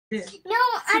No,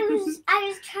 I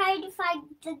was trying to find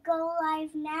the go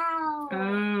live now.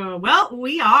 Oh, well,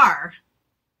 we are.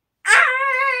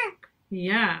 Ah!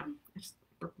 Yeah. I just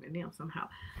broke my nail somehow.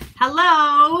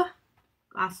 Hello.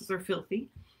 Glasses are filthy.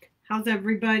 How's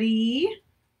everybody?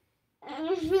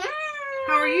 How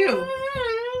are you?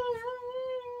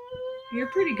 You're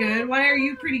pretty good. Why are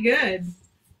you pretty good?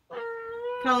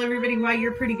 Tell everybody why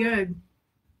you're pretty good.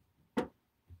 What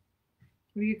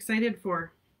are you excited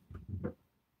for?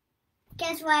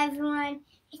 Guess what, everyone?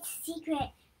 It's a secret.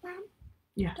 Mom,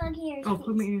 Yeah. plug your ears. Oh,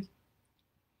 plug my ears.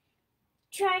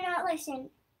 Try not listen.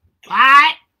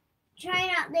 What? Try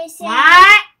not listen.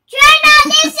 What? Try not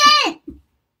listen!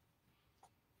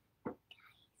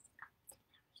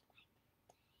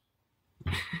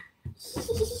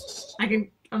 I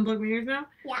can unplug my ears now?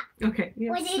 Yeah. Okay.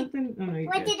 Yeah, What did- something. Oh, no, you're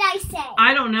What good. did I say?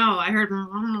 I don't know. I heard.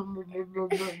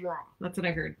 That's what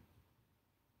I heard.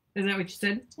 Is that what you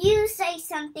said? You say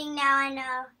something now, I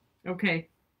know. Okay.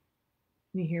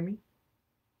 Can you hear me?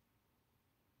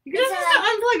 You It's can just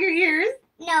unplug your ears.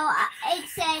 No, it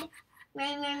said...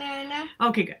 No.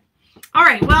 Okay, good. All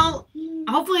right. Well,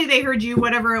 hopefully they heard you,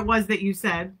 whatever it was that you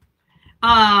said.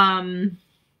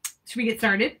 Should we get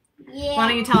started? Yeah. Why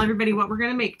don't you tell everybody what we're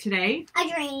going to make today? A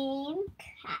dream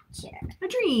catcher. A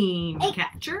dream It-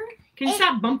 catcher. Can you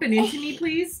stop bumping into me,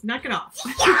 please? Knock it off.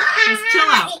 Just chill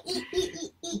out.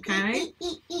 Okay.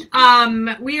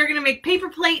 We are going to make paper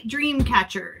plate dream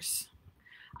catchers.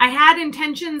 I had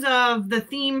intentions of the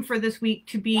theme for this week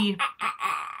to be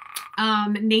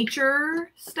nature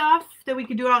stuff that we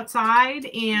could do outside,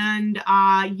 and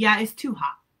yeah, it's too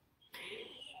hot.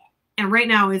 And right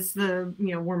now is the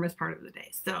warmest part of the day,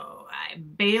 so I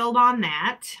bailed on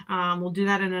that. We'll do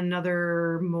that in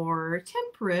another more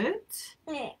temperate,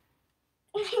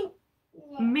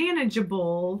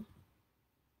 manageable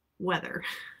weather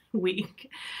week.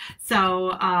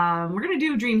 So we're gonna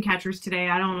do dream catchers today.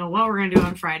 I don't know what we're gonna do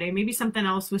on Friday. Maybe something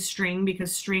else with string,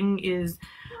 because string is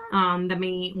one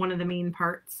of the main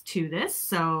parts to this.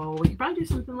 So we could probably do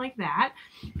something like that.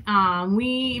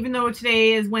 Even though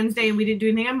today is Wednesday and we didn't do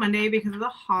anything on Monday because of the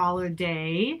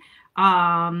holiday,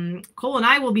 Cole and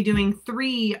I will be doing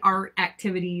 3 art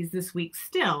activities this week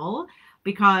still,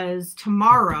 because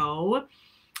tomorrow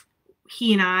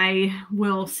he and I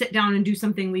will sit down and do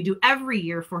something we do every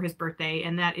year for his birthday,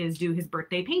 and that is do his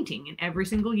birthday painting. And every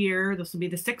single year, this will be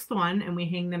the 6th one, and we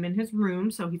hang them in his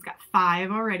room. So he's got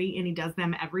 5 already, and he does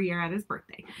them every year at his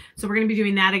birthday. So we're going to be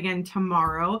doing that again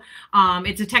tomorrow.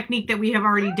 It's a technique that we have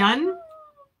already done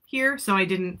here, so I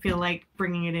didn't feel like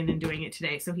bringing it in and doing it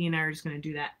today. So he and I are just going to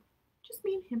do that. Just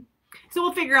me and him. So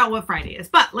we'll figure out what Friday is.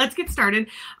 But let's get started.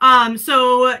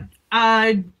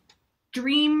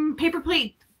 Dream paper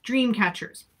plate dream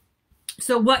catchers.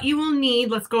 So what you will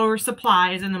need, let's go over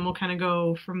supplies and then we'll kind of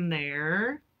go from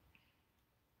there.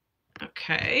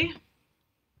 Okay.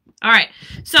 All right.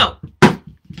 So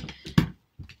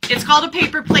it's called a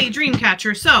paper plate dream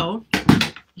catcher. So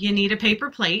you need a paper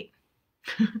plate.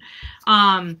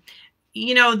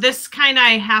 This kind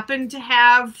I happen to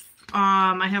have.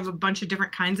 I have a bunch of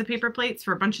different kinds of paper plates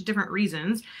for a bunch of different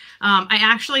reasons. I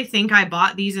actually think I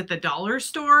bought these at the dollar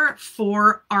store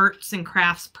for arts and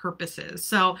crafts purposes.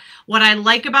 So what I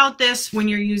like about this when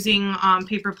you're using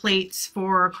paper plates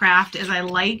for craft is I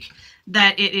like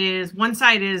that it is, one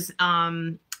side is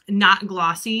not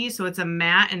glossy, so it's a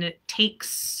matte, and it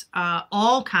takes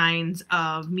all kinds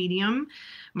of medium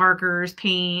markers,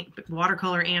 paint,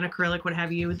 watercolor, and acrylic, what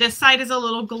have you. This side is a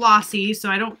little glossy, so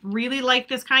I don't really like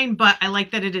this kind, but I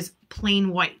like that it is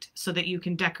plain white so that you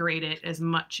can decorate it as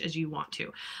much as you want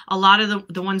to. A lot of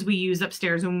the ones we use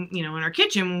upstairs, when, in our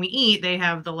kitchen when we eat, they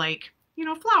have the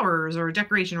flowers or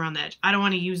decoration around the edge. I don't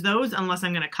want to use those unless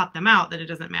I'm going to cut them out, then it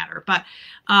doesn't matter. But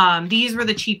these were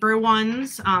the cheaper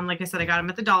ones. Like I said, I got them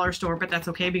at the dollar store, but that's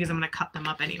okay because I'm going to cut them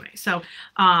up anyway. So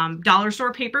dollar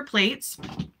store paper plates.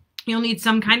 You'll need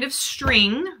some kind of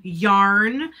string,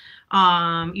 yarn,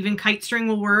 even kite string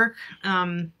will work.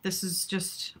 This is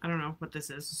just, I don't know what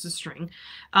this is. This is string.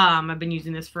 I've been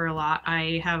using this for a lot.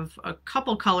 I have a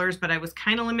couple colors, but I was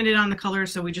kind of limited on the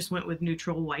colors, so we just went with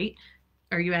neutral white.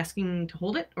 Are you asking to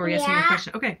hold it, or are you asking a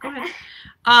question? Okay, go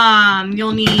ahead.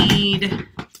 You'll need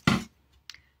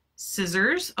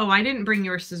scissors. Oh, I didn't bring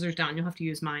your scissors down. You'll have to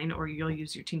use mine, or you'll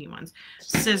use your teeny ones.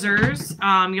 Scissors.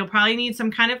 You'll probably need some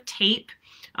kind of tape.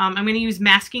 I'm going to use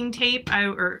masking tape. I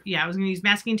was going to use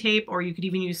masking tape, or you could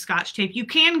even use Scotch tape. You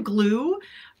can glue,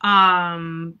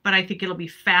 but I think it'll be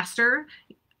faster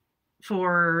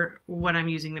for what I'm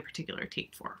using the particular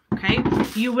tape for. Okay.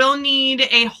 You will need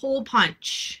a hole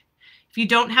punch. If you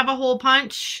don't have a hole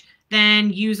punch,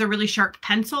 then use a really sharp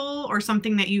pencil or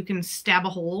something that you can stab a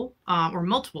hole or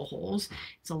multiple holes.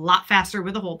 It's a lot faster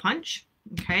with a hole punch.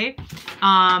 Okay,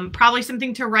 probably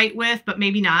something to write with, but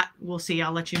maybe not. We'll see.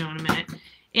 I'll let you know in a minute.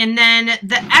 And then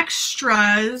the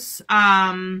extras,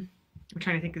 I'm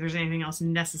trying to think if there's anything else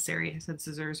necessary. I said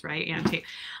scissors, right? And tape.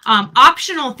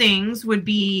 Optional things would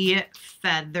be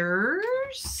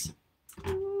feathers.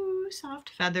 Ooh, soft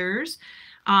feathers.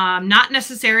 Not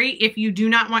necessary. If you do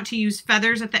not want to use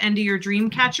feathers at the end of your dream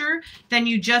catcher, then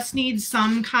you just need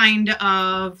some kind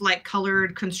of like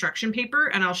colored construction paper,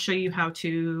 and I'll show you how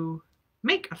to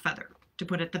make a feather to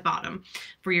put at the bottom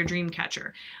for your dream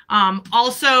catcher.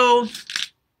 Also,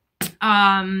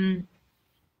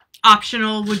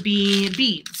 optional would be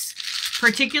beads.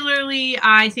 Particularly,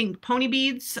 I think pony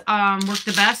beads work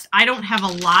the best. I don't have a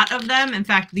lot of them. In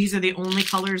fact, these are the only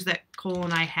colors that Cole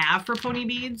and I have for pony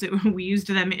beads. We used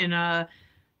them in a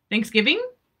Thanksgiving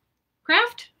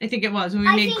craft. I think it was when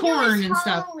we made corn and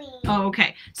stuff. Oh,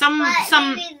 okay. Some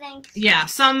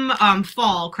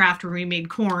fall craft where we made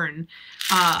corn.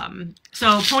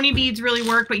 So pony beads really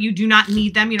work, but you do not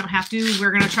need them. You don't have to. We're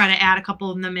going to try to add a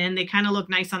couple of them in. They kind of look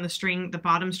nice on the string, the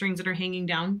bottom strings that are hanging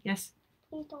down. Yes?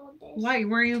 Why?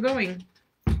 Where are you going?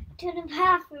 To the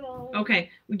bathroom.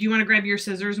 Okay. Do you want to grab your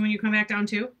scissors when you come back down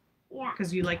too? Yeah.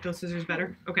 Because you like those scissors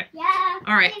better? Okay. Yeah.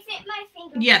 All right. They fit my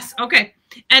finger. Yes. Okay.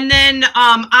 And then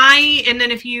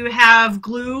if you have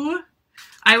glue,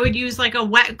 I would use like a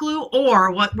wet glue,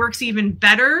 or what works even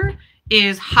better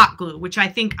is hot glue, which I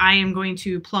think I am going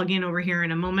to plug in over here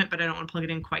in a moment, but I don't want to plug it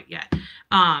in quite yet.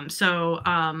 I've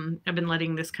been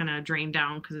letting this kind of drain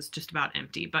down because it's just about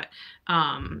empty, but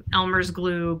Elmer's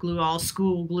glue, Glue All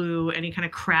school glue, any kind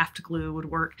of craft glue would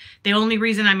work. The only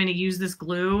reason I'm going to use this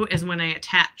glue is when I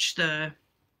attach the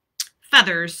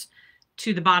feathers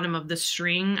to the bottom of the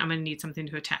string. I'm going to need something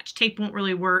to attach. Tape won't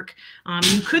really work.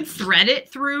 You could thread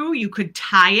it through, you could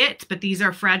tie it, but these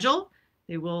are fragile.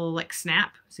 They will like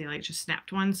snap. See, I just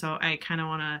snapped one, so I kind of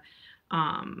want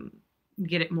to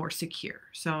get it more secure.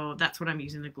 So that's what I'm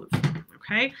using the glue for.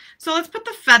 Okay, so let's put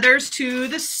the feathers to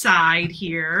the side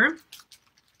here.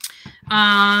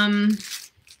 Let's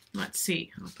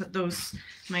see. I'll put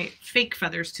my fake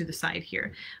feathers to the side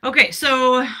here. Okay,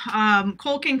 so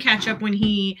Cole can catch up when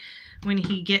he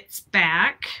gets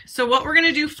back. So what we're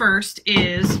gonna do first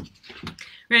is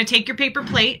we're gonna take your paper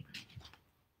plate.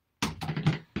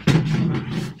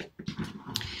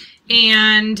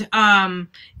 And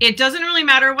it doesn't really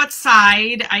matter what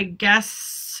side. I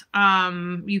guess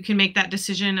you can make that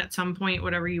decision at some point,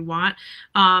 whatever you want.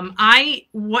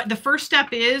 What the first step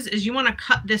is you want to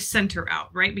cut this center out,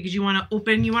 right? Because you want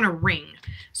to ring.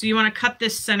 So you want to cut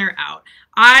this center out.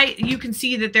 You can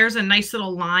see that there's a nice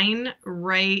little line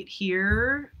right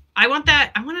here. I want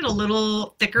it a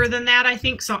little thicker than that, I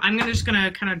think. So I'm just going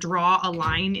to kind of draw a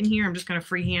line in here. I'm just going to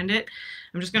freehand it.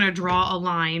 I'm just going to draw a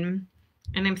line.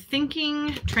 And I'm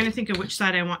trying to think of which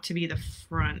side I want to be the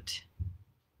front.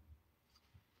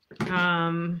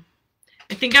 I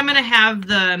think I'm going to have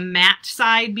the matte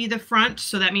side be the front.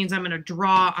 So that means I'm going to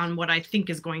draw on what I think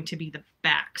is going to be the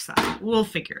back side. We'll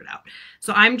figure it out.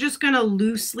 So I'm just going to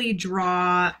loosely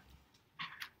draw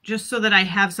just so that I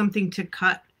have something to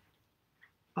cut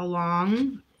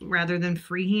along rather than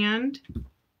freehand.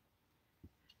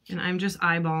 And I'm just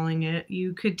eyeballing it.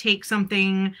 You could take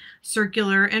something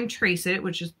circular and trace it,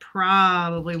 which is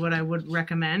probably what I would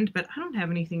recommend, but I don't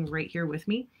have anything right here with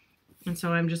me. And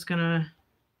so I'm just gonna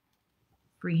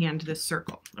freehand this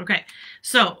circle. Okay,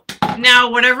 so now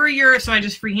so I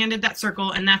just freehanded that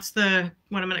circle, and that's what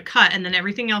I'm gonna cut, and then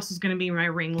everything else is gonna be my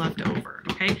ring left over,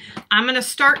 okay? I'm gonna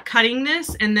start cutting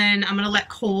this, and then I'm gonna let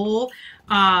Cole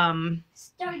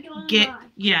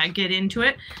get into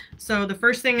it. So the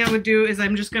first thing I would do is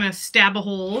I'm just going to stab a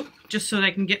hole just so that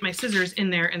I can get my scissors in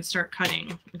there and start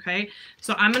cutting. Okay,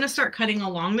 so I'm going to start cutting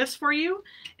along this for you,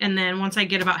 and then once I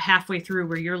get about halfway through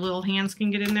where your little hands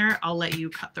can get in there, I'll let you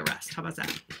cut the rest. How about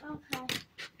that? Okay.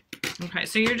 Okay,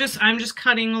 so I'm just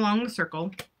cutting along the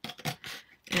circle,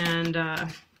 and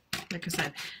like I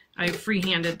said, I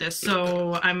freehanded this,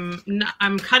 so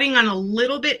I'm cutting on a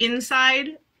little bit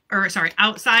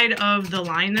outside of the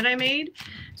line that I made,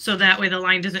 so that way the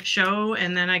line doesn't show,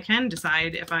 and then I can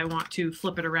decide if I want to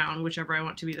flip it around, whichever I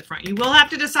want to be the front. You will have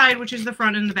to decide which is the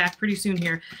front and the back pretty soon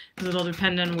here, because it'll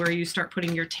depend on where you start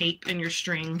putting your tape and your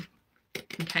string.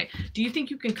 Okay, do you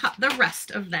think you can cut the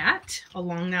rest of that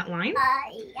along that line?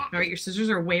 Yeah. All right, your scissors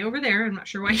are way over there. I'm not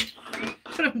sure why you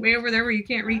put them way over there where you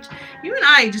can't reach. You and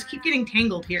I just keep getting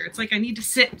tangled here. It's like I need to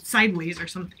sit sideways or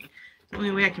something. It's the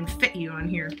only way I can fit you on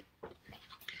here.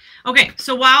 Okay,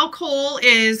 so while Cole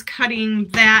is cutting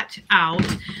that out,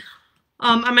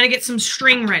 I'm going to get some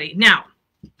string ready. Now,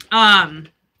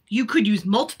 you could use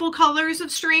multiple colors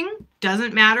of string.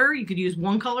 Doesn't matter. You could use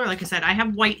one color. Like I said, I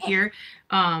have white here.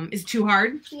 Is it too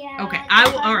hard? Yeah. Okay. I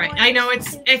will. All right. I know I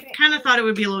kind of thought it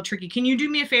would be a little tricky. Can you do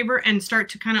me a favor and start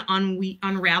to kind of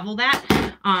unravel that?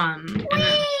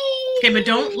 Okay, but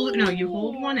don't, no, you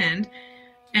hold one end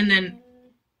and then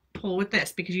pull with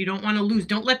this because you don't want to lose.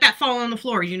 Don't let that fall on the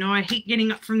floor. You know I hate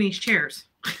getting up from these chairs.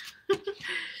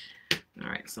 All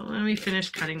right, so let me finish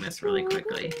cutting this really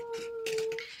quickly.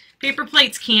 Paper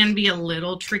plates can be a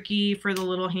little tricky for the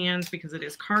little hands because it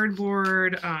is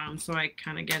cardboard, so I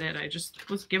kind of get it. I just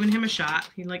was giving him a shot.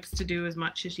 He likes to do as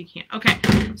much as he can. Okay,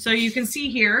 so you can see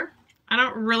here, I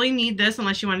don't really need this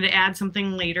unless you wanted to add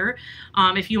something later.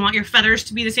 If you want your feathers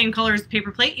to be the same color as the paper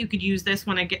plate, you could use this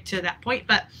when I get to that point,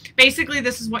 but basically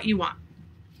this is what you want.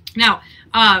 Now,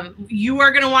 you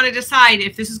are going to want to decide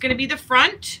if this is going to be the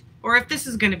front or if this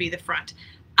is going to be the front.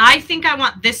 I think I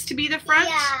want this to be the front.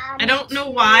 Yeah, I don't know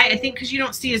why. I think because you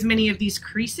don't see as many of these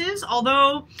creases.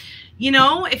 Although, you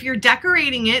know, if you're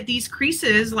decorating it, these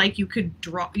creases, like you could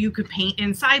paint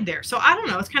inside there. So I don't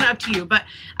know. It's kind of up to you. But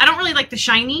I don't really like the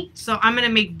shiny. So I'm going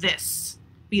to make this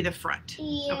be the front.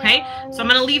 Yeah, okay? So I'm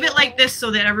going to leave it like this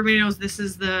so that everybody knows this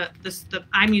is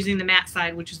I'm using the matte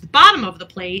side, which is the bottom of the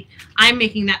plate. I'm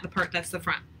making that the part that's the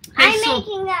front. Okay, I'm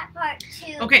making that part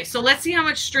too. Okay, so let's see how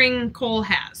much string Cole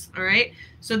has. All right.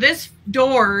 So this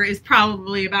door is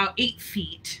probably about 8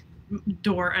 feet.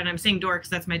 Door, and I'm saying door because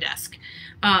that's my desk.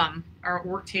 Our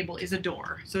work table is a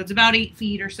door. So it's about 8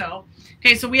 feet or so.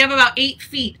 Okay, so we have about 8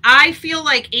 feet. I feel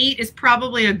like 8 is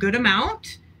probably a good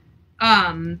amount.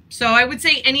 So I would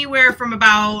say anywhere from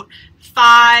about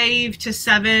 5 to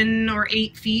 7 or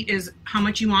 8 feet is how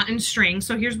much you want in string.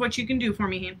 So here's what you can do for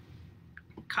me.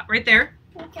 Cut right there.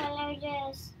 What color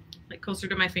is? Like closer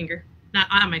to my finger. Not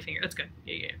on my finger. That's good.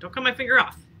 Yeah. Don't cut my finger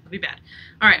off. That'll be bad.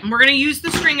 All right, and we're going to use the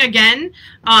string again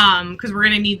because we're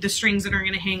going to need the strings that are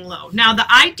going to hang low. Now, the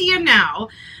idea now,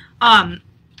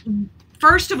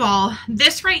 first of all,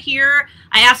 this right here,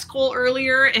 I asked Cole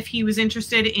earlier if he was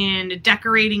interested in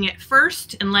decorating it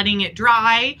first and letting it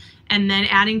dry and then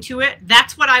adding to it.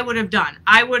 That's what I would have done.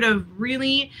 I would have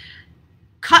really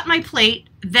cut my plate,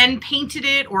 then painted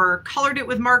it or colored it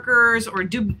with markers or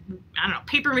do, I don't know,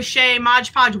 paper mache, Mod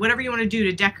Podge, whatever you want to do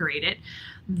to decorate it,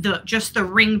 just the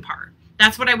ring part.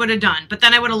 That's what I would have done. But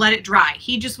then I would have let it dry.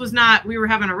 He just was not, we were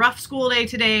having a rough school day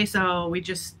today, so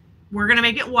we're going to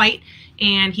make it white,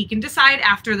 and he can decide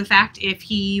after the fact if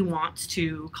he wants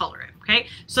to color it, okay?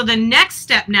 So the next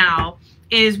step now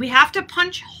is we have to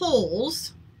punch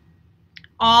holes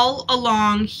all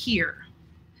along here,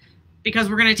 because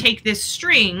we're going to take this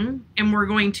string and we're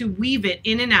going to weave it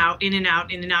in and out, in and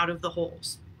out, in and out of the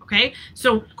holes. Okay,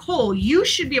 so Cole, you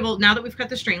should be able, now that we've cut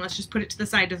the string, let's just put it to the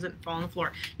side, doesn't fall on the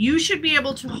floor. You should be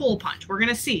able to hole punch. We're going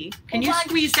to see. Can you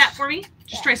squeeze that for me?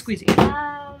 Just try squeezing.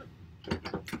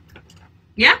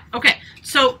 Yeah? Okay.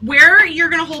 So where you're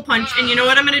going to hole punch, and you know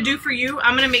what I'm going to do for you?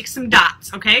 I'm going to make some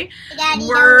dots, okay? Daddy,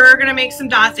 we're going to make some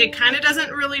dots. It kind of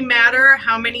doesn't really matter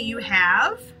how many you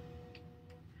have.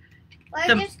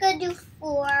 We're just going to do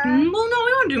 4. Well, no, we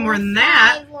want to do more than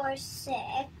that. 5 or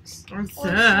 6. Or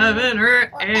 7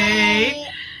 or 8.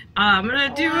 I'm going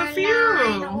to do a few.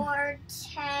 9 or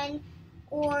 10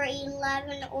 or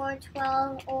 11 or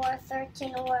 12 or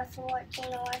 13 or 14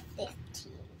 or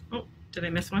 15. Oh, did I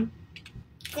miss one?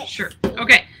 16. Sure.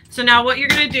 Okay, so now what you're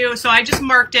going to do, so I just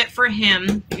marked it for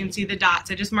him. You can see the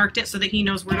dots. I just marked it so that he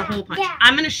knows where to hole punch. Yeah.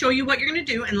 I'm going to show you what you're going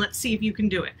to do, and let's see if you can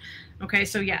do it. Okay,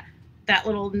 so yeah, that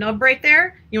little nub right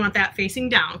there, you want that facing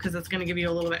down because it's going to give you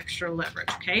a little extra leverage,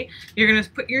 okay? You're going to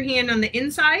put your hand on the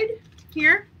inside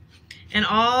here, and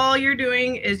all you're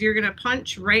doing is you're going to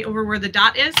punch right over where the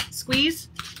dot is, squeeze,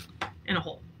 and a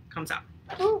hole comes out.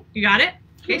 Ooh. You got it?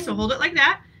 Okay, so hold it like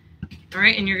that. All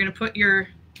right, and you're going to put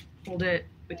hold it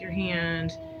with your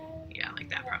hand, yeah, like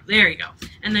that. There you go.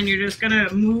 And then you're just going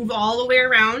to move all the way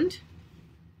around.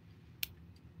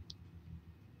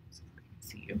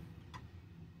 See you.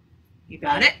 You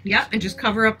got it? Yep, and just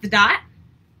cover up the dot.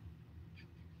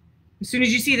 As soon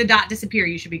as you see the dot disappear,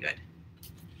 you should be good.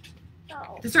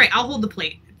 Oh. That's all right. I'll hold the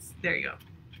plate. There you go.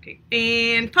 Okay,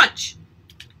 and punch.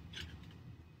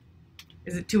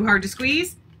 Is it too hard to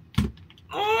squeeze?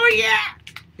 Oh, yeah.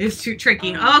 It's too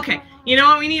tricky. Okay. You know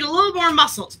what? We need a little more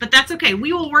muscles, but that's okay.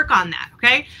 We will work on that,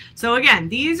 okay? So, again,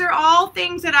 these are all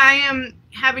things that I am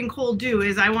having Cole do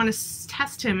is I want to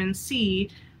test him and see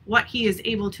what he is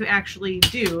able to actually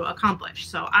accomplish.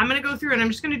 So I'm going to go through and I'm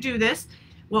just going to do this.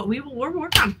 Well, we'll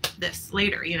work on this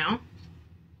later, you know.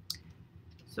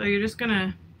 So you're just going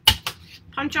to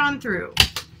punch on through.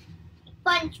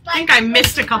 Punch, I think I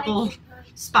missed a couple.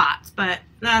 spots, but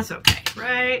that's okay,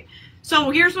 right?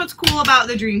 So here's what's cool about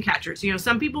the dream catchers. You know,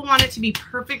 some people want it to be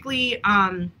perfectly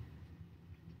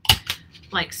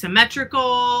like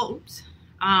symmetrical. Oops.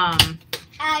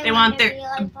 They want their,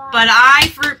 but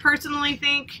I personally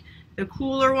think the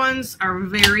cooler ones are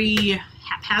very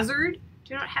haphazard. Do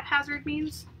you know what haphazard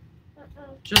means?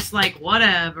 Just like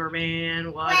whatever,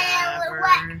 man, whatever.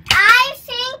 Well, I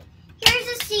think here's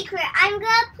a secret. I'm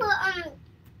gonna put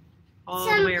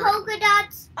some polka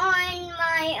dots on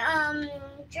my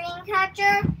dream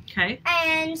catcher. Okay.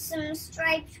 And some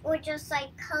stripes or just like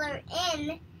color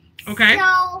in. Okay.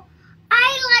 So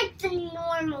I like the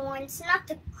normal ones, not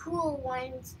the cool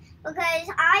ones, because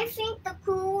I think the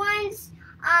cool ones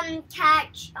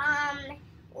catch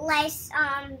less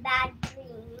bad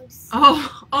dreams.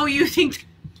 Oh, you think?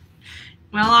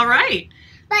 Well, all right.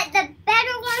 But the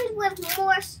better ones with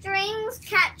more strings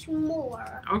catch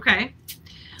more. Okay.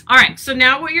 All right. So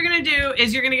now what you're gonna do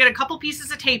is you're gonna get a couple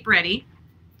pieces of tape ready.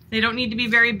 They don't need to be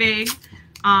very big.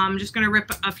 I'm just gonna rip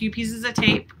a few pieces of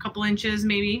tape, a couple inches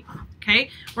maybe. Okay.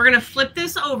 We're gonna flip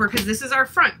this over because this is our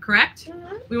front, correct?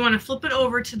 Mm-hmm. We want to flip it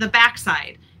over to the back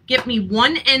side. Get me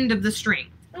one end of the string.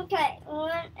 Okay.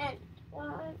 One end.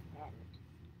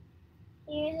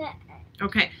 Here's the end.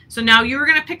 Okay, so now you're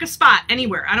gonna pick a spot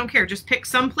anywhere. I don't care. Just pick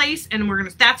some place, and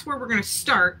that's where we're gonna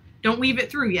start. Don't weave it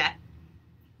through yet.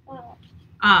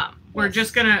 We're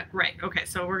just gonna Okay,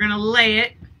 so we're gonna lay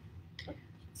it.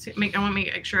 I want to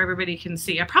make sure everybody can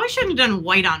see. I probably shouldn't have done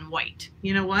white on white.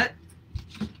 You know what?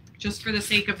 Just for the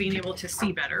sake of being able to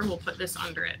see better, we'll put this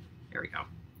under it. There we go.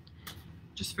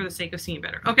 Just for the sake of seeing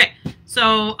better. Okay,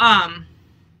 so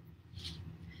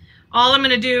all I'm going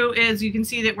to do is, you can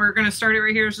see that we're going to start it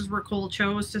right here. This is where Cole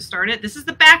chose to start it. This is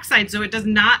the back side, so it does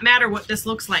not matter what this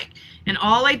looks like. And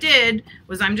all I did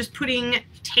was I'm just putting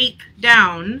tape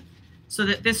down so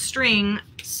that this string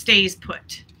stays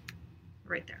put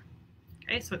right there.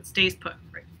 Okay, so it stays put.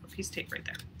 Right, a piece of tape right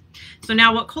there. So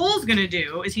now what Cole's going to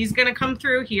do is he's going to come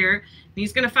through here, and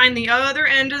he's going to find the other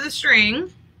end of the string.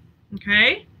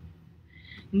 Okay?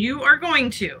 And you are going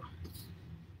to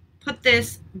put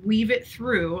this, weave it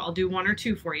through. I'll do one or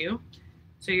two for you.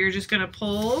 So you're just going to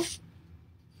pull.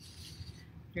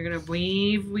 You're going to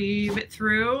weave it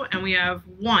through, and we have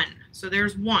one. So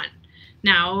there's one.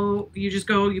 Now you just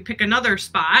go, you pick another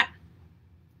spot.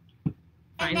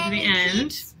 Find the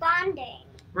end. Bonding.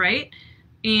 Right?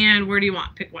 And where do you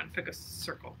want? Pick one. Pick a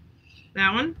circle.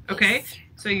 That one? Okay. Yes.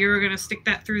 So you're going to stick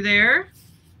that through there.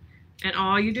 And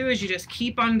all you do is you just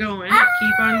keep on going,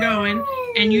 keep on going.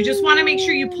 And you just want to make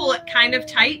sure you pull it kind of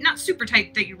tight. Not super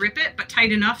tight that you rip it, but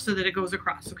tight enough so that it goes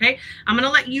across, okay? I'm going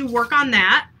to let you work on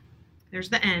that. There's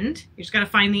the end. You just got to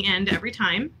find the end every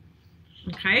time.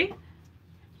 Okay?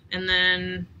 And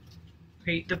then,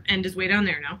 okay, the end is way down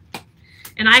there now.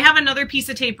 And I have another piece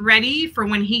of tape ready for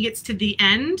when he gets to the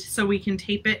end so we can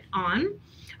tape it on.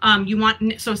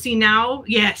 So see now,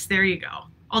 yes, there you go.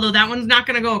 Although that one's not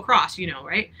going to go across, you know,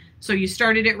 right? So you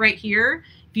started it right here.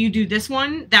 If you do this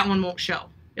one, that one won't show.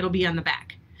 It'll be on the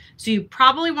back. So you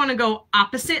probably want to go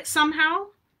opposite somehow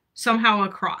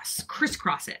across,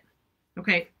 crisscross it.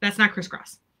 Okay, that's not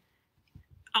crisscross.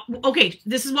 Okay,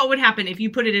 this is what would happen if you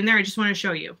put it in there. I just want to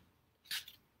show you.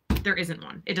 There isn't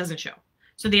one. It doesn't show.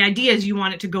 So the idea is you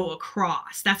want it to go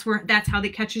across. That's how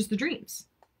it catches the dreams.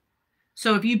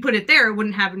 So if you put it there, it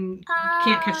wouldn't have,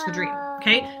 can't catch the dream.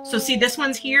 Okay, so see this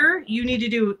one's here. You need to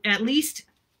do at least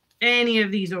any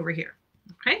of these over here.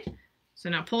 Okay, so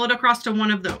now pull it across to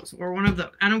one of those or one of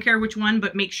those. I don't care which one,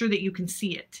 but make sure that you can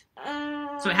see it.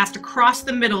 So it has to cross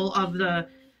the middle of the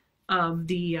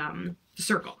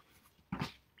circle.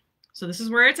 So this is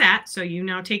where it's at. So you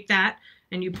now take that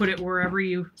and you put it wherever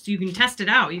so you can test it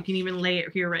out. You can even lay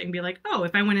it here, right, and be like, oh,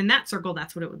 if I went in that circle,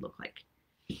 that's what it would look like.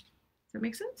 Does that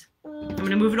make sense? I'm going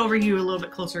to move it over you a little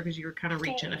bit closer because you were kind of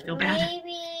reaching. I feel bad.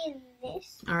 Maybe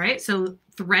this. All right, so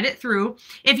thread it through.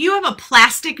 If you have a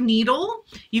plastic needle,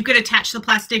 you could attach the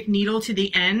plastic needle to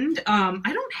the end. I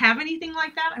don't have anything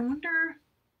like that. I wonder,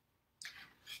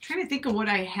 I'm trying to think of what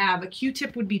I have. A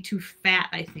Q-tip would be too fat,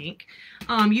 I think.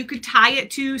 You could tie it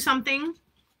to something.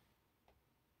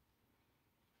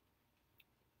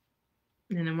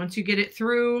 And then once you get it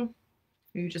through,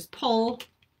 you just pull.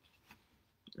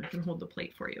 I can hold the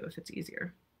plate for you if it's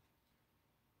easier.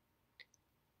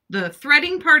 The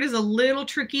threading part is a little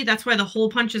tricky. That's why the hole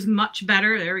punch is much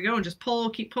better. There we go. And just pull,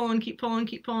 keep pulling, keep pulling,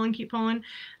 keep pulling, keep pulling.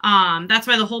 That's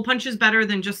why the hole punch is better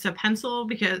than just a pencil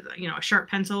because, you know, a sharp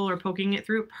pencil or poking it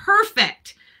through.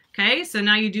 Perfect. Okay, so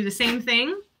now you do the same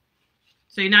thing.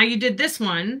 So now you did this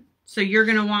one. So you're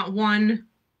going to want one.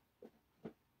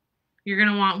 You're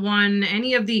going to want one,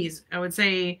 any of these. I would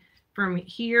say from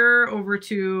here over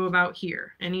to about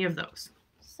here. Any of those.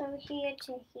 So here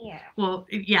to here. Well,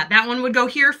 yeah, that one would go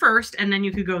here first, and then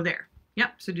you could go there.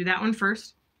 Yep, so do that one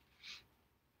first.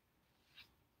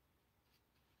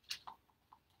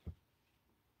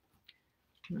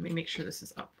 Let me make sure this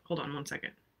is up. Hold on one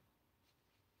second.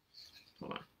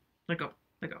 Hold on. Let go.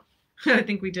 Let go. I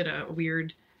think we did a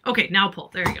weird... Okay, now pull.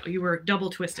 There you go. You were double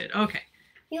twisted. Okay.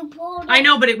 You pulled it. I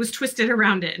know, but it was twisted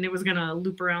around it, and it was going to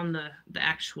loop around the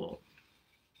actual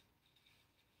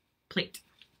plate.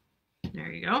 There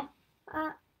you go.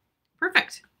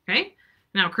 Perfect. Okay.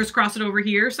 Now crisscross it over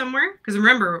here somewhere. Because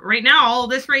remember, right now, all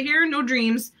this right here, no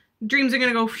dreams. Dreams are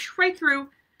going to go right through.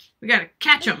 We got to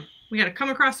catch them. We got to come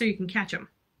across so you can catch them.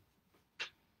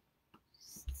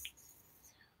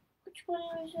 Which one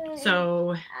was it?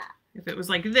 So if it was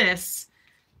like this,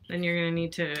 then you're going to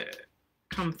need to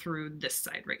come through this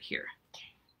side right here.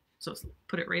 So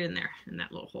put it right in there, in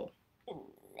that little hole.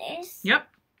 This? Yep.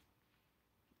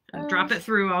 And drop it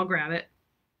through. I'll grab it.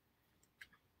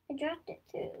 I dropped it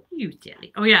too. You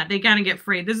silly. Oh yeah, they gotta get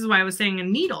frayed. This is why I was saying a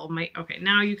needle might... Okay,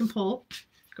 now you can pull.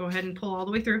 Go ahead and pull all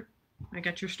the way through. I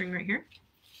got your string right here.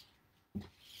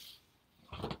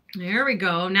 There we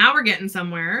go. Now we're getting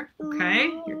somewhere. Okay,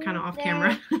 you're kind of off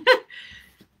camera.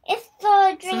 If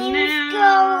the dreams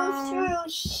go through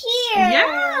here.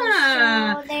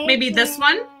 Yeah. So maybe this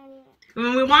one.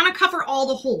 When we want to cover all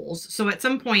the holes. So at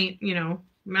some point, you know,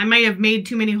 I might have made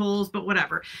too many holes, but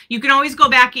whatever. You can always go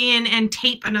back in and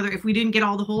tape another. If we didn't get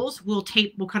all the holes, we'll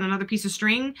cut another piece of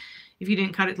string. If you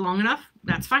didn't cut it long enough,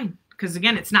 that's fine. Because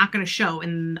again, it's not going to show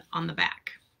on the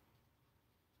back.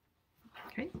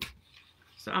 Okay.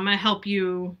 So I'm going to help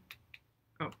you.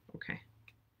 Oh, okay.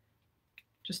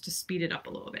 Just to speed it up a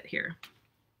little bit here.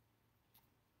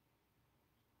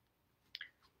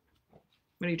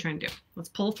 What are you trying to do? Let's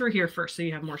pull through here first so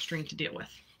you have more string to deal with.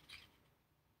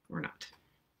 Or not.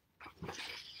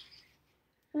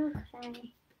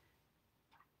 Okay.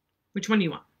 Which one do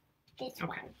you want? This okay.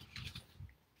 one.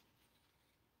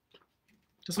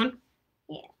 This one?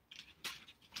 Yeah.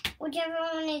 Whichever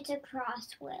one it's across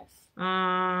with.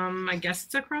 I guess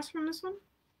it's across from this one.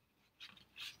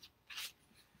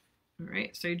 All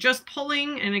right, so you're just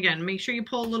pulling, and again, make sure you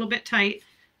pull a little bit tight.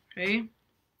 Okay.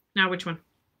 Now which one?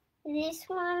 This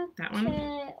one. That one?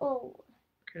 Oh.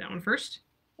 Okay, that one first.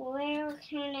 Where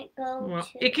can it go Well,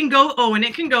 to? it can go, oh, and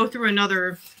it can go through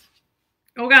another,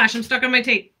 oh gosh, I'm stuck on my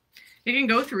tape. It can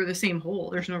go through the same hole.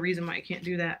 There's no reason why I can't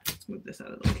do that. Let's move this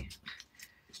out of the way.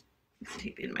 This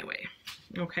tape in my way.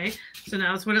 Okay, so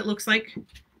now that's what it looks like.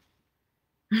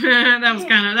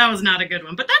 That was not a good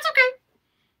one, but that's okay.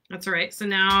 That's all right. So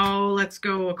now let's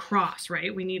go across,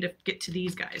 right? We need to get to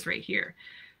these guys right here.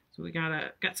 So we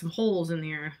got some holes in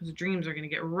here. Those dreams are going to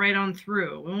get right on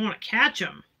through. We want to catch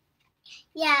them.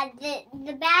 Yeah,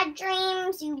 the bad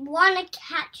dreams, you want to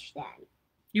catch them.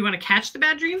 You want to catch the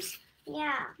bad dreams?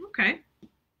 Yeah. Okay. I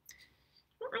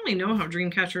don't really know how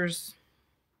dream catchers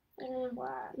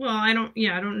work. Well, I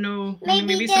don't know.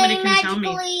 Maybe somebody they can tell me.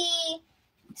 magically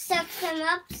suck them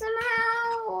up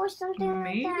somehow or something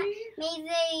Maybe. like that. Maybe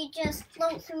they just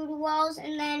float through the walls,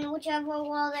 and then whichever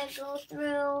wall they go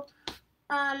through,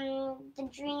 the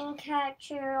dream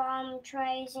catcher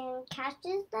tries and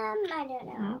catches them. I don't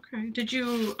know. Okay. Did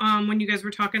you when you guys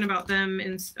were talking about them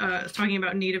in talking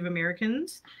about Native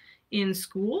Americans in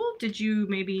school, did you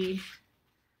maybe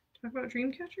talk about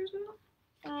dream catchers at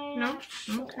all? No?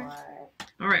 Sure. Okay.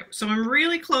 All right. So I'm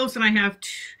really close, and I have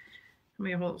how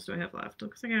many holes do I have left?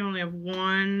 Looks like I only have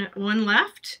one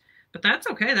left, but that's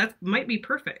okay. That might be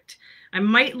perfect. I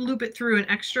might loop it through an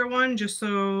extra one just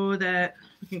so that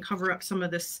we can cover up some of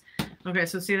this. Okay,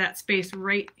 so see that space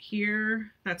right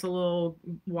here? That's a little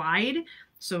wide,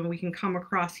 so we can come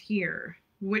across here.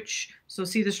 So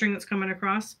see the string that's coming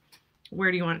across? Where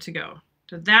do you want it to go?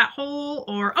 To that hole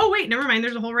or, oh wait, never mind.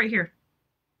 There's a hole right here.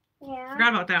 Yeah.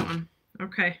 Forgot about that one.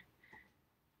 Okay.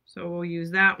 So we'll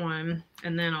use that one,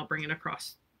 and then I'll bring it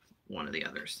across one of the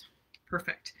others.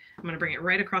 Perfect. I'm going to bring it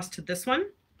right across to this one.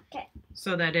 Okay.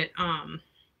 So that it, and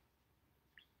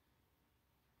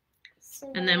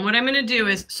then what I'm going to do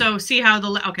is, so see how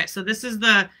okay, so this is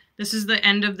the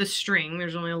end of the string.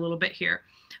 There's only a little bit here.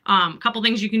 A couple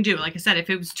things you can do. Like I said, if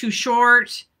it was too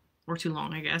short, or too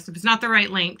long, I guess. If it's not the right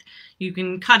length, you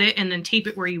can cut it and then tape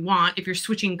it where you want. If you're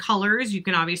switching colors, you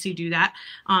can obviously do that.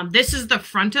 This is the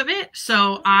front of it.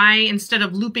 So instead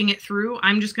of looping it through,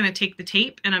 I'm just going to take the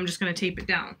tape and I'm just going to tape it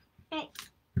down.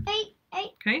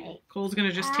 Okay, Cole's going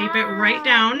to just tape it right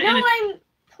down. No, I'm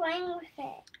playing with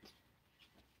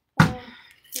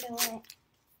it.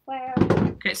 Where?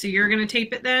 Okay, so you're going to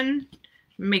tape it then,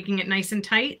 making it nice and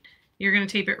tight. You're going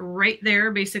to tape it right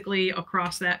there, basically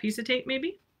across that piece of tape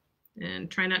maybe.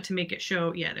 And try not to make it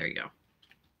show. Yeah, there you go.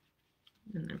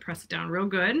 And then press it down real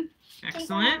good.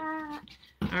 Excellent.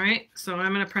 All right, so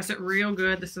I'm going to press it real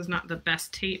good. This is not the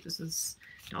best tape. This is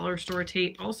dollar store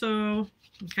tape also.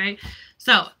 Okay,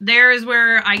 so there is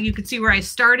where you can see where I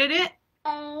started it.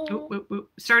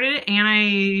 Started it and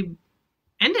I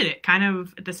ended it kind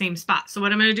of at the same spot. So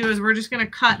what I'm going to do is we're just going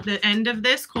to cut the end of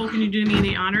this. Cole, can you do me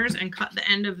the honors and cut the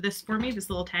end of this for me? This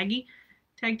little taggy.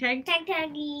 Tag. Tag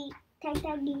taggy. Tag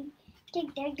taggy.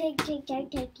 Tag tag tag tag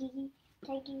tag taggy.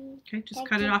 Taggy. Okay, just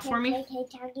cut it off for me.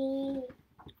 Taggy.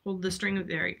 Hold the string.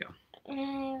 There you go.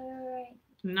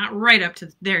 Not right up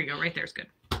to, there you go. Right there's good.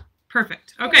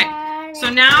 Perfect. Okay, so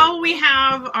now we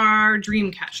have our dream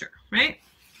catcher, right?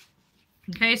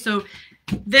 Okay, so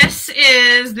this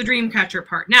is the dream catcher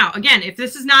part. Now, again, if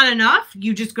this is not enough,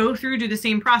 you just go through, do the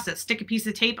same process. Stick a piece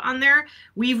of tape on there,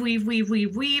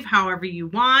 weave, however you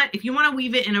want. If you want to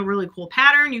weave it in a really cool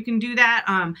pattern, you can do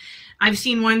that. I've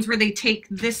seen ones where they take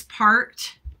this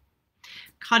part,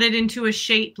 cut it into a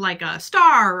shape like a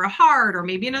star or a heart or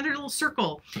maybe another little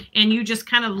circle, and you just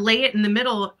kind of lay it in the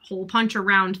middle, hole punch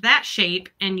around that shape,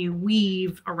 and you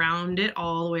weave around it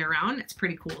all the way around. It's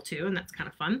pretty cool too, and that's kind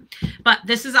of fun. But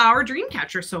this is our dream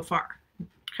catcher so far.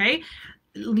 Okay,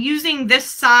 using this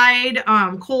side,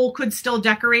 Cole could still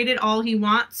decorate it all he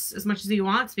wants, as much as he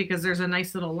wants, because there's a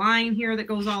nice little line here that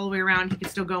goes all the way around. He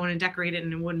could still go in and decorate it,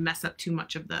 and it wouldn't mess up too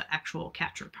much of the actual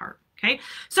catcher part. Okay,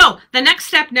 so the next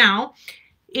step now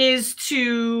is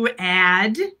to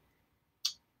add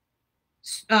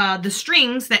the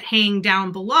strings that hang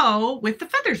down below with the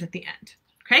feathers at the end.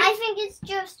 Okay? I think it's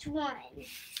just one.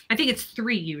 I think it's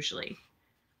 3 usually.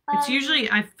 It's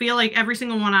usually, I feel like every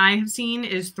single one I have seen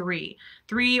is 3.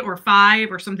 3 or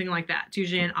 5 or something like that. It's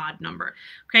usually an odd number.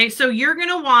 Okay, so you're going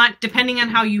to want, depending on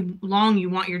how long you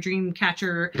want your dream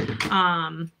catcher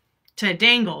to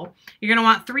dangle, you're going to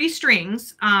want 3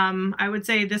 strings. I would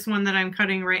say this one that I'm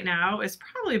cutting right now is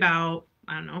probably about,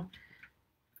 I don't know,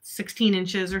 16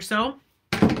 inches or so,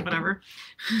 whatever.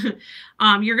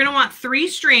 You're going to want 3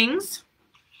 strings,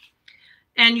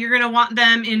 and you're going to want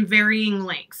them in varying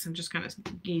lengths. I'm just kind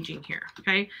of gauging here,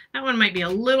 okay? That one might be a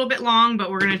little bit long,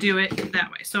 but we're going to do it that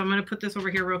way. So I'm going to put this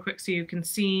over here real quick so you can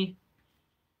see.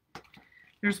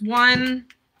 There's one.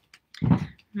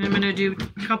 I'm going to do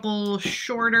a couple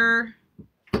shorter,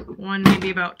 one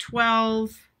maybe about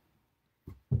 12,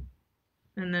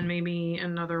 and then maybe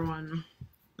another one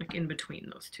like in between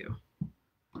those two,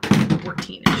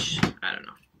 14-ish, I don't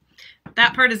know.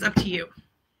 That part is up to you,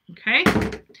 okay?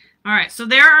 All right, so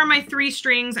there are my 3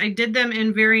 strings. I did them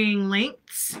in varying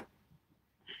lengths.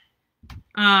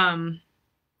 I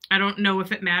don't know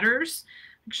if it matters.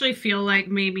 I actually feel like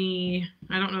maybe,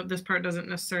 I don't know if this part doesn't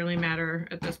necessarily matter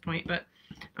at this point, but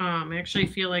I actually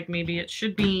feel like maybe it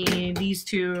should be these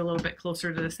 2 a little bit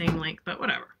closer to the same length, but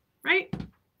whatever, right?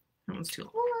 That one's too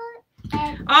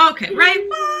long. Okay, right,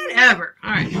 whatever.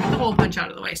 All right, the hole punch out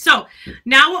of the way. So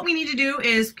now what we need to do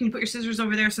is, can you put your scissors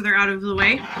over there so they're out of the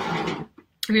way?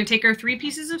 We're going to take our 3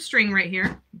 pieces of string right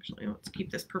here. Actually, let's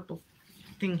keep this purple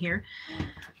thing here.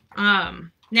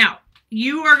 Now,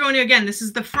 you are going to, again, this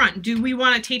is the front. Do we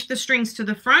want to tape the strings to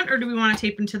the front, or do we want to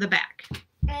tape them to the back?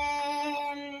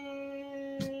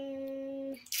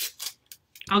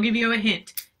 I'll give you a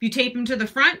hint. If you tape them to the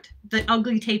front, the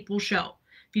ugly tape will show.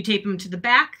 If you tape them to the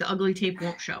back, the ugly tape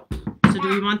won't show. So do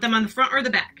we want them on the front or the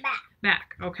back? Back.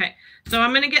 Back. Okay. So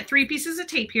I'm going to get 3 pieces of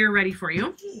tape here ready for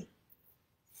you.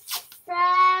 So,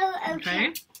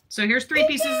 okay. So here's 3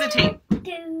 pieces of tape,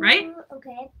 right?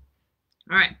 Okay.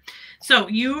 All right. So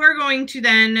you are going to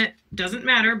then, doesn't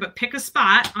matter, but pick a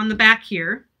spot on the back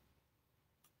here,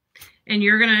 and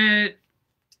you're going to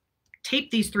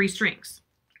tape these 3 strings.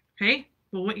 Okay.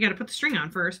 Well, you got to put the string on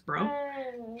first, bro.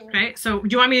 Okay. So do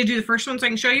you want me to do the first one so I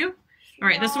can show you? All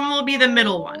right. This one will be the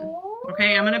middle one.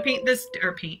 Okay. I'm going to paint this,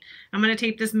 I'm going to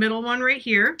tape this middle one right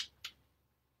here.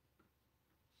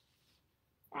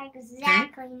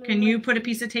 Exactly. Okay. Can you put a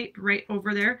piece of tape right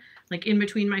over there, like in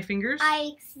between my fingers?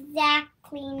 I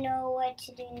exactly know what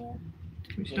to do.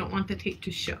 You just don't want the tape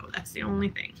to show. That's the only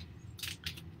thing.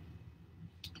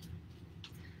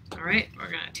 All right, we're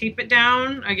going to tape it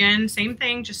down. Again, same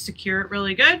thing, just secure it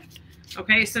really good.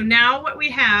 Okay, so now what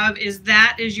we have is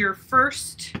that is your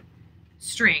first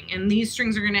string, and these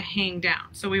strings are going to hang down.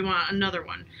 So we want another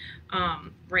one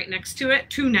right next to it,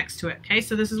 2 next to it. Okay,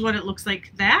 so this is what it looks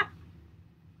like that.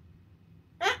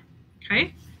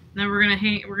 Okay, then we're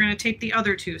gonna tape the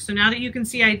other 2. So now that you can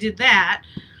see I did that,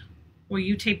 will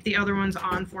you tape the other ones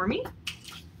on for me?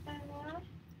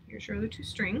 Here's your other 2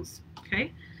 strings.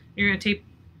 Okay, you're gonna tape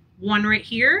one right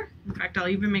here. In fact, I'll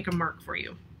even make a mark for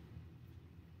you.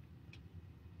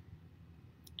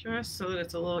 Just so that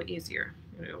it's a little easier.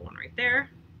 I'm gonna do one right there.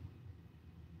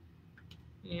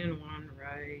 And one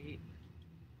right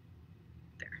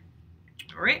there.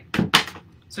 All right.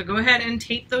 So go ahead and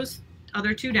tape those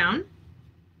other two down.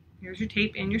 Here's your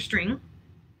tape and your string.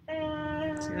 See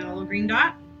that little green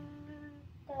dot?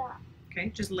 Okay,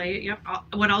 just lay it. Yep.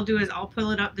 What I'll do is I'll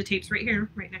pull it up. The tape's right here,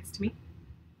 right next to me.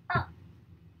 Oh,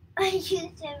 I used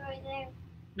it right there.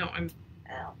 No, I'm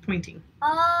pointing.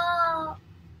 Oh.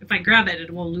 If I grab it,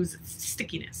 it will lose its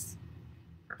stickiness.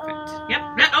 Perfect. Yep.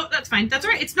 Oh, that's fine. That's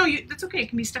all right. It's that's okay. It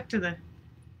can be stuck to the.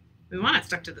 We want it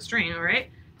stuck to the string. All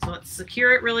right. So let's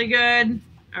secure it really good.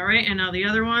 All right. And now the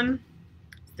other one.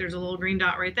 There's a little green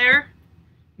dot right there.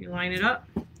 You line it up,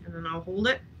 and then I'll hold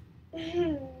it.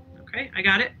 Okay. I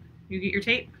got it. You get your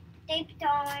tape. Tape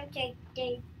time. Tape.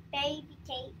 Baby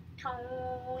tape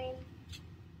time.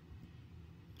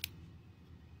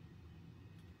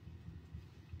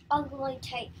 Ugly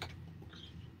tape.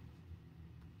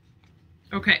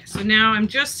 Okay, so now I'm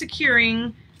just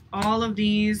securing all of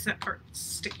these that are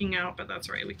sticking out, but that's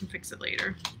all right. We can fix it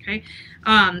later. Okay,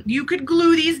 you could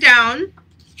glue these down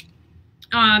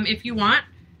if you want,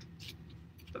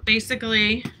 but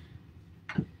basically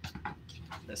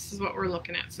this is what we're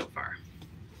looking at so far.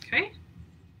 Okay,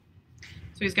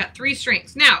 so he's got 3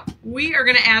 strings. Now we are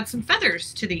going to add some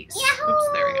feathers to these. Yahoo! Oops,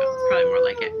 there we go. It's probably more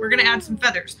like it. We're going to add some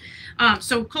feathers.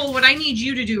 So Cole, what I need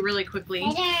you to do really quickly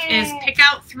is pick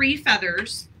out 3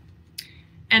 feathers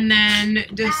and then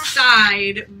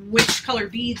decide which color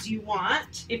beads you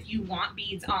want. If you want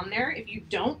beads on there. If you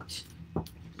don't,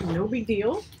 no big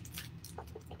deal.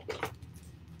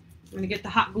 I'm going to get the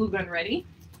hot glue gun ready.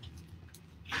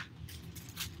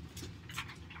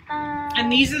 And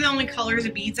these are the only colors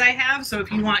of beads I have, so if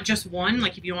you want just one,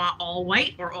 like if you want all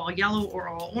white or all yellow or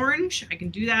all orange, I can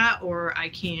do that, or I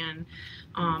can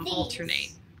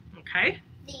alternate. Okay?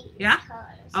 These yeah?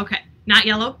 colors. Okay. Not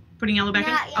yellow? Putting yellow back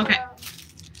Not in? yellow. Okay.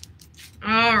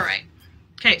 All right.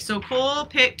 Okay, so Cole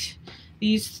picked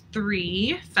these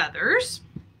 3 feathers.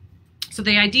 So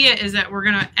the idea is that we're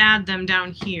going to add them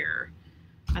down here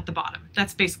at the bottom.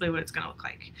 That's basically what it's going to look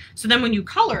like. So then when you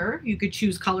color, you could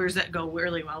choose colors that go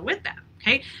really well with that.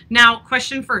 Okay. Now,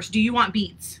 question first. Do you want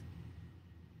beads?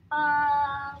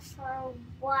 For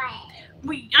what?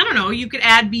 I don't know. You could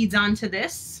add beads onto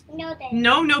this.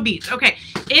 No, No beads. Okay.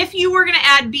 If you were going to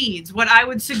add beads, what I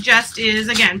would suggest is,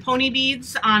 again, pony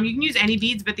beads. You can use any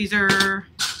beads, but these are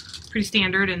pretty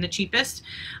standard and the cheapest.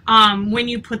 When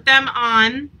you put them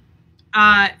on,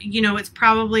 you know, it's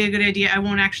probably a good idea. I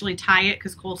won't actually tie it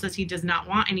because Cole says he does not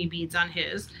want any beads on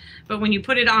his. But when you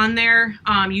put it on there,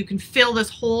 you can fill this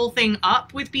whole thing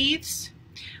up with beads.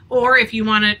 Or if you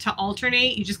want it to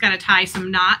alternate, you just got to tie some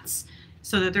knots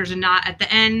so that there's a knot at the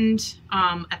end,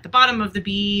 at the bottom of the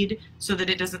bead, so that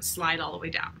it doesn't slide all the way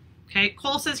down. Okay,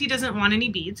 Cole says he doesn't want any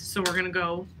beads, so we're going to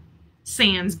go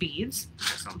sans beads.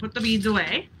 So I'll put the beads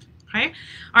away. Okay.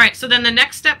 All right. So then the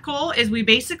next step, Cole, is we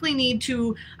basically need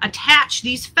to attach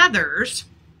these feathers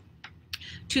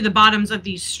to the bottoms of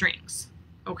these strings.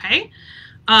 Okay.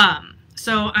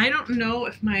 So I don't know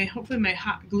if hopefully my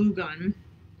hot glue gun,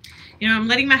 you know, I'm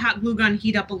letting my hot glue gun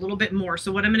heat up a little bit more.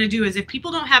 So what I'm going to do is if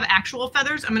people don't have actual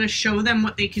feathers, I'm going to show them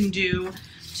what they can do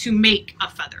to make a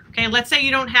feather. Okay. Let's say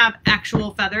you don't have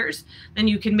actual feathers, then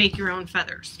you can make your own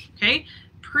feathers. Okay.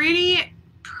 Pretty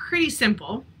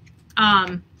simple.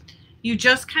 You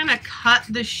just kind of cut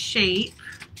the shape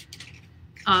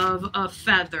of a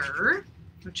feather,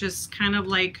 which is kind of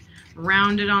like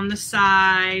rounded on the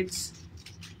sides,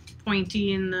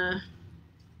 pointy in the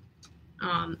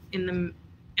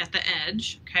at the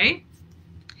edge, okay?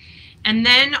 And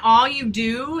then all you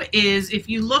do is, if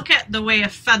you look at the way a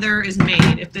feather is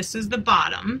made, if this is the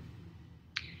bottom,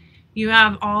 you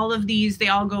have all of these,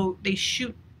 they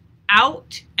shoot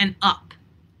out and up,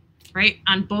 right?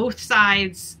 On both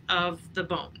sides of the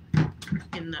bone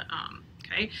in the,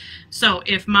 okay? So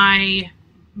if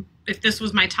this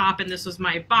was my top and this was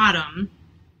my bottom,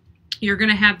 you're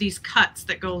gonna have these cuts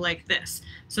that go like this.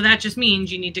 So that just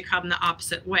means you need to come the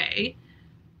opposite way.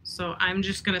 So I'm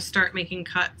just gonna start making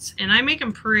cuts, and I make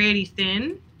them pretty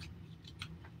thin.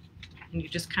 And you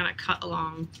just kind of cut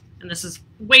along. And this is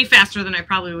way faster than I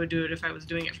probably would do it if I was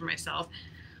doing it for myself.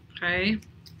 Okay.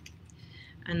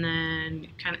 And then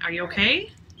kind of, are you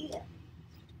okay? Yeah.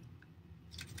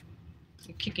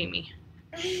 You're kicking me.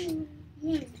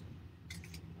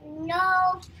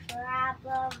 No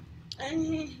problem.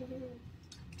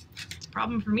 It's a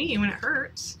problem for me when it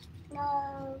hurts.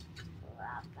 No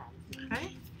problem.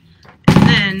 Okay. And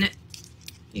then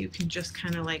you can just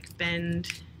kind of like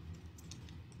bend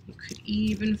You could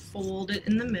even fold it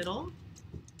in the middle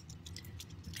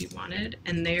if you wanted.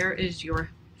 And there is your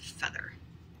feather.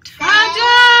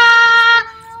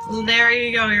 Ta-da! There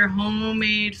you go, your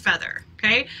homemade feather.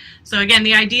 Okay, so again,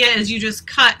 the idea is you just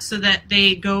cut so that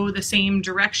they go the same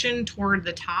direction toward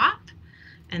the top.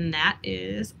 And that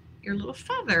is your little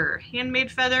feather,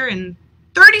 handmade feather in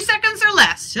 30 seconds or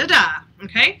less. Ta-da!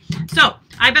 Okay, so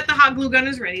I bet the hot glue gun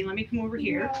is ready. Let me come over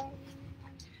here.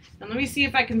 And let me see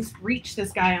if I can reach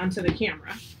this guy onto the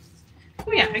camera.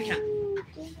 Oh yeah, I can.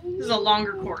 This is a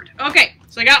longer cord. Okay,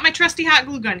 so I got my trusty hot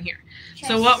glue gun here.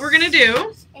 So what we're going to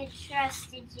do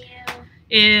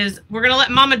is we're going to let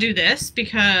Mama do this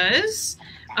because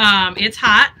it's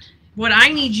hot. What I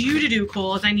need you to do,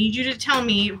 Cole, is I need you to tell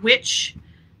me which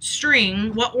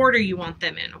string, what order you want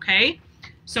them in, okay?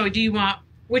 So do you want,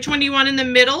 which one do you want in the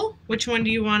middle? Which one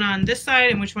do you want on this side?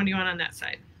 And which one do you want on that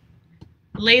side?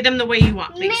 Lay them the way you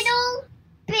want, please. Middle,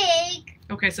 big.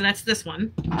 Okay, so that's this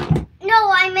one. No,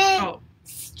 I meant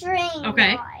string.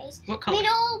 Okay. Wise. What color?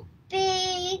 Middle,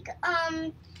 big,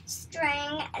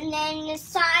 string, and then the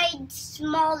side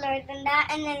smaller than that,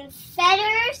 and then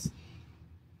feathers,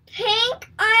 pink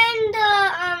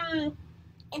on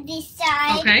this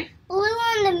side. Okay. Blue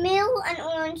on the middle and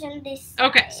orange on this side.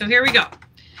 Okay, so here we go.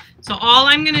 So all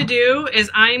I'm going to do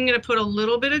is I'm going to put a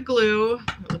little bit of glue.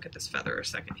 Look at this feather a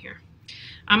second here.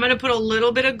 I'm going to put a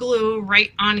little bit of glue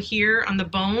right on here on the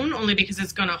bone, only because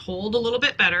it's going to hold a little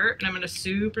bit better. And I'm going to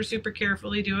super, super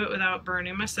carefully do it without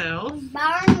burning myself.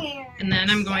 And then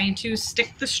I'm going to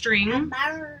stick the string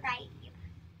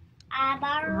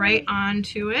right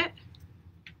onto it.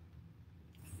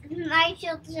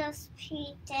 Marshall just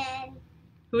cheated.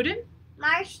 Who did?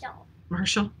 Marshall.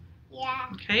 Marshall? Yeah.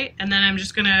 Okay, and then I'm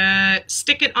just going to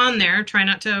stick it on there. Try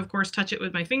not to, of course, touch it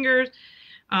with my fingers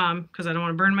because I don't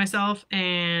want to burn myself.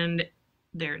 And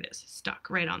there it is, stuck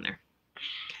right on there.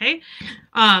 Okay.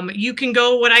 You can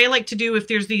go, what I like to do if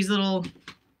there's these little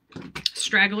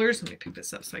stragglers, let me pick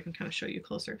this up so I can kind of show you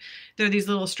closer. There are these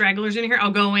little stragglers in here. I'll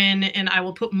go in and I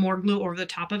will put more glue over the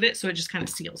top of it so it just kind of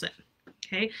seals it.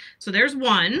 Okay, so there's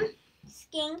one.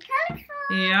 Skin colorful.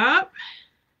 Yep.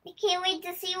 I can't wait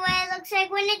to see what it looks like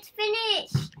when it's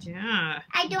finished. Yeah.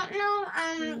 I don't know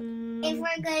if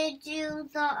we're gonna do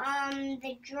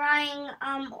the drawing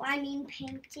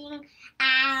painting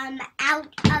out of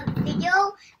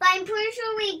video, but I'm pretty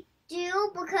sure we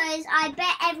do because I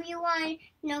bet everyone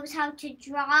knows how to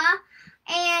draw.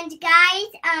 And guys,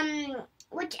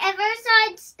 whichever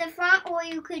side's the front, or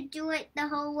you could do it the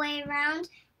whole way around.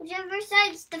 Whichever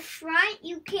side's the front,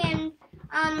 you can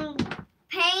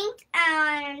paint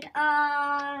and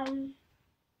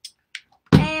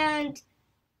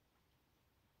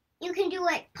you can do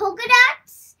it polka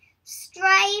dots,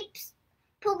 stripes,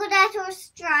 polka dots or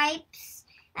stripes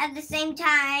at the same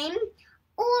time,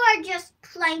 or just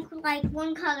plain like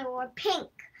one color or pink.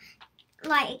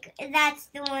 Like that's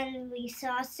the one we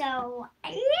saw. So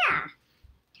yeah.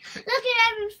 Look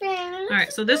at everything. All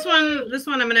right, so this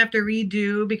one I'm gonna have to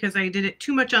redo because I did it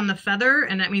too much on the feather,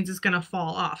 and that means it's gonna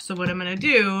fall off. So what I'm gonna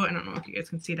do, I don't know if you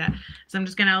guys can see that, is I'm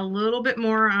just gonna add a little bit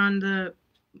more on the,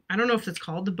 I don't know if it's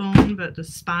called the bone, but the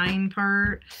spine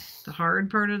part, the hard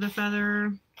part of the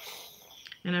feather.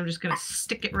 And I'm just gonna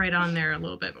stick it right on there a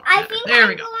little bit more. I think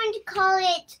I'm going to call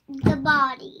it the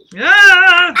body.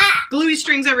 Ah! Gluey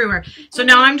strings everywhere. So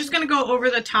now I'm just gonna go over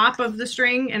the top of the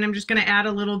string and I'm just gonna add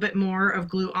a little bit more of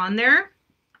glue on there.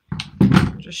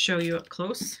 I'll just show you up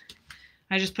close.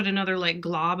 I just put another like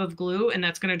glob of glue and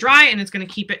that's gonna dry and it's gonna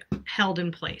keep it held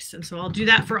in place. And so I'll do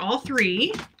that for all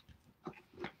three.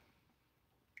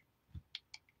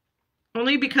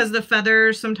 Only because the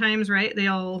feathers sometimes, right, they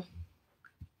all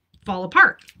fall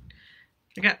apart.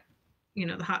 I got, you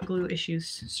know, the hot glue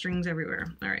issues, strings everywhere.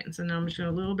 All right, and so now I'm just going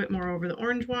a little bit more over the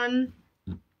orange one.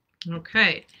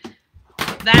 Okay,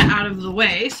 put that out of the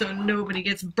way so nobody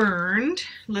gets burned.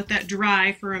 Let that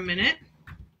dry for a minute.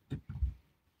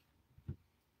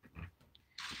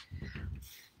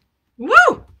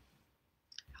 Woo!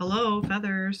 Hello,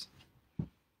 feathers.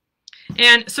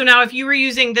 And so now if you were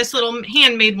using this little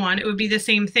handmade one, it would be the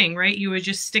same thing, right? You would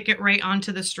just stick it right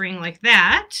onto the string like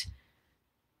that,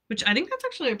 which I think that's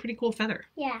actually a pretty cool feather.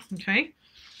 Yeah. Okay.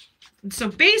 And so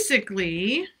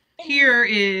basically, here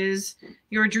is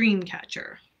your dream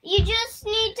catcher. You just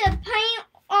need to paint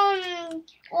or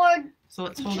so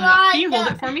let's hold it up. Can you hold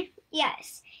it for me?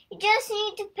 Yes. You just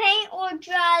need to paint or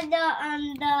draw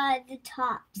the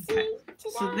tops. Okay.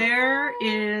 So there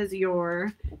is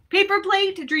your paper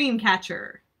plate dream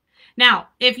catcher. Now,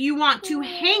 if you want to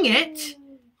hang it,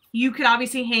 you could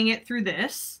obviously hang it through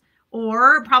this,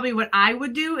 Or probably what I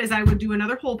would do is I would do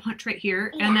another hole punch right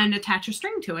here and then attach a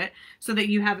string to it so that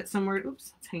you have it somewhere.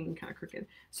 Oops, it's hanging kind of crooked.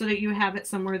 So that you have it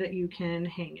somewhere that you can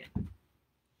hang it.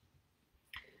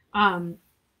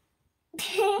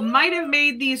 Might have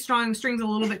made these strong strings a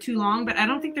little bit too long, but I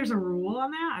don't think there's a rule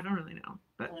on that. I don't really know.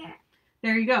 But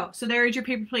there you go. So there is your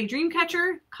paper plate dream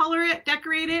catcher. Color it,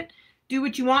 decorate it, do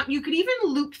what you want. You could even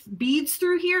loop beads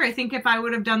through here. I think if I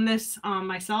would have done this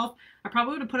myself, I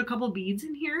probably would have put a couple beads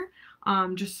in here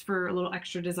just for a little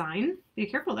extra design. Be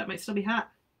careful, that might still be hot.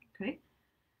 Okay.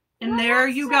 And there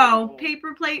you go.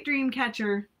 Paper plate dream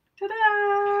catcher. Ta-da!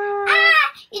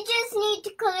 Ah, you just need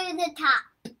to color the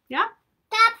top. Yeah.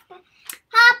 Top,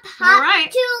 hop, hop, All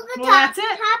right. to the Well, top. that's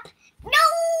it. Hop.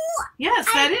 No! Yes,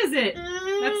 that is it.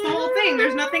 That's the whole thing.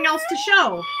 There's nothing else to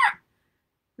show.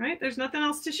 Right? There's nothing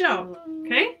else to show.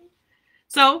 Okay?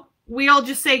 So we all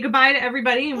just say goodbye to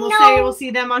everybody and we'll see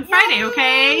them on Friday,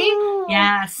 okay?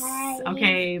 Yes. Bye.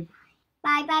 Okay.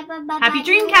 Bye, bye, bye, bye. Happy bye.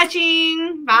 dream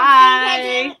catching. Happy Bye.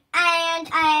 dream catching. And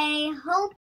I hope